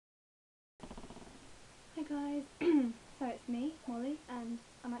Hey guys, so it's me, Molly, and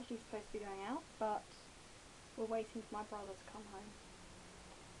I'm actually supposed to be going out, but we're waiting for my brother to come home.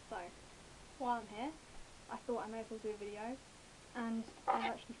 So, while I'm here, I thought I may as well do a video, and I've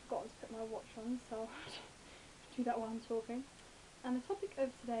actually forgotten to put my watch on, so I'll do that while I'm talking. And the topic of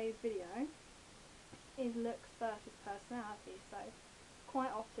today's video is looks versus personality. So,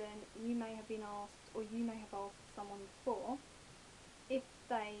 quite often you may have been asked, or you may have asked someone before, if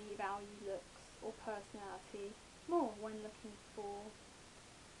they value looks or personality more when looking for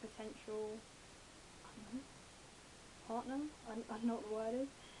potential, I don't know, partner? I don't know what the word is.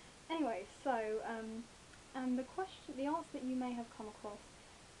 Anyway, so, and the answer that you may have come across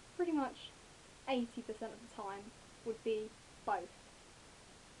pretty much 80% of the time would be both.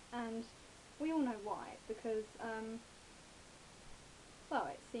 And we all know why, because, well,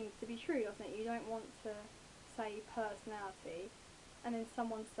 it seems to be true, doesn't it? You don't want to say personality and then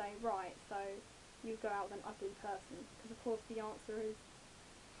someone say, right, so you go out with an ugly person, because of course the answer is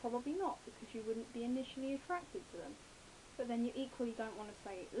probably not, because you wouldn't be initially attracted to them. But then you equally don't want to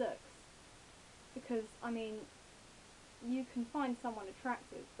say looks, because, I mean, you can find someone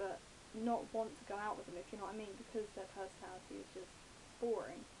attractive but not want to go out with them, if you know what I mean, because their personality is just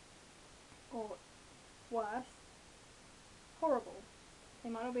boring, or worse, horrible.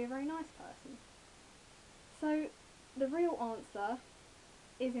 They might not be a very nice person. So the real answer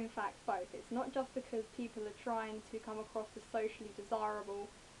is in fact both. It's not just because people are trying to come across as socially desirable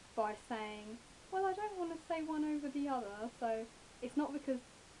by saying, well, I don't want to say one over the other, so it's not because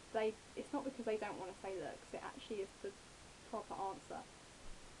they don't want to say looks, it actually is the proper answer.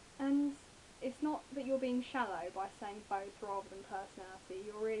 And it's not that you're being shallow by saying both rather than personality,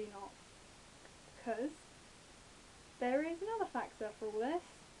 you're really not, because there is another factor for all this.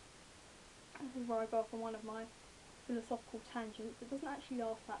 This is where I go off on one of my philosophical tangents that doesn't actually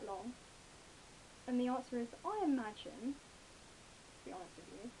last that long. And the answer is, I imagine, to be honest with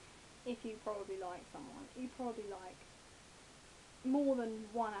you, if you probably like someone, you probably like more than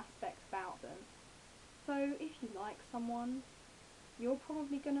one aspect about them. So if you like someone, you're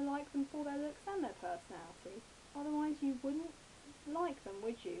probably going to like them for their looks and their personality. Otherwise you wouldn't like them,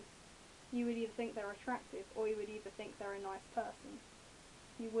 would you? You would either think they're attractive, or you would either think they're a nice person.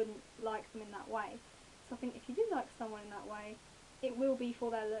 You wouldn't like them in that way. So I think if you do like someone in that way, it will be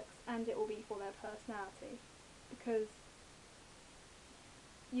for their looks and it will be for their personality, because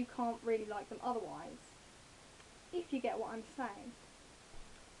you can't really like them otherwise, if you get what I'm saying.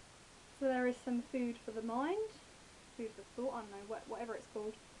 So there is some food for the mind, food for thought, I don't know, whatever it's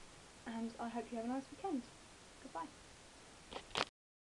called, and I hope you have a nice weekend. Goodbye.